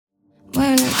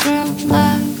лежим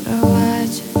на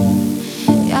кровати.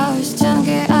 Я у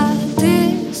стенки, а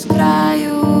ты с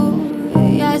краю.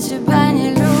 Я тебя не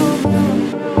люблю.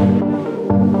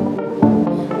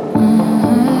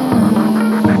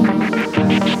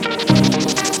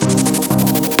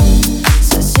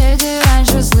 Соседи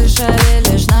раньше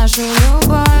слышали лишь нашу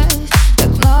любовь. Так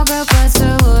много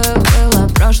поцелуев было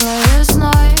прошлой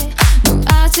весной. Ну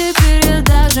а теперь я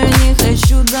даже не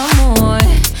хочу домой.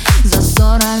 За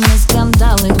ссорами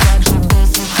скандалы, как же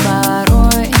бесит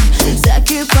порой.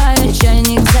 Закипает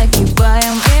чайник,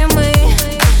 закипаем и мы.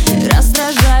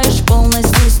 Раздражаешь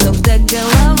полностью с ног до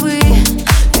головы.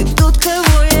 Ты тот,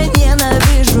 кого я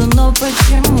ненавижу, но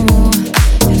почему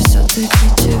я все-таки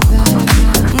тебя люблю?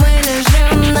 Мы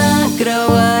лежим на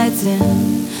кровати.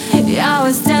 Я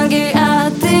у стенки, а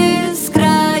ты с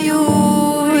краю.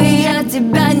 Я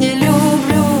тебя не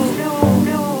люблю.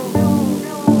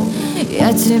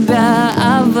 Я тебя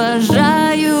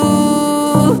обожаю.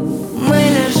 Мы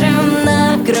лежим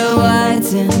на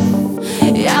кровати.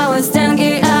 Я у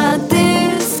стенки, а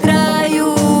ты с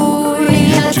краю.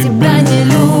 Я тебя не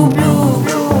люблю.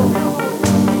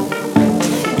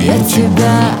 Я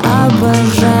тебя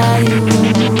обожаю.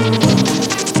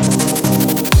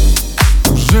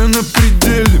 Уже на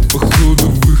пределе, походу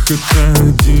выход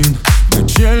один. В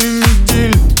начале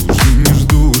недели, уже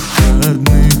между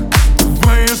выходными.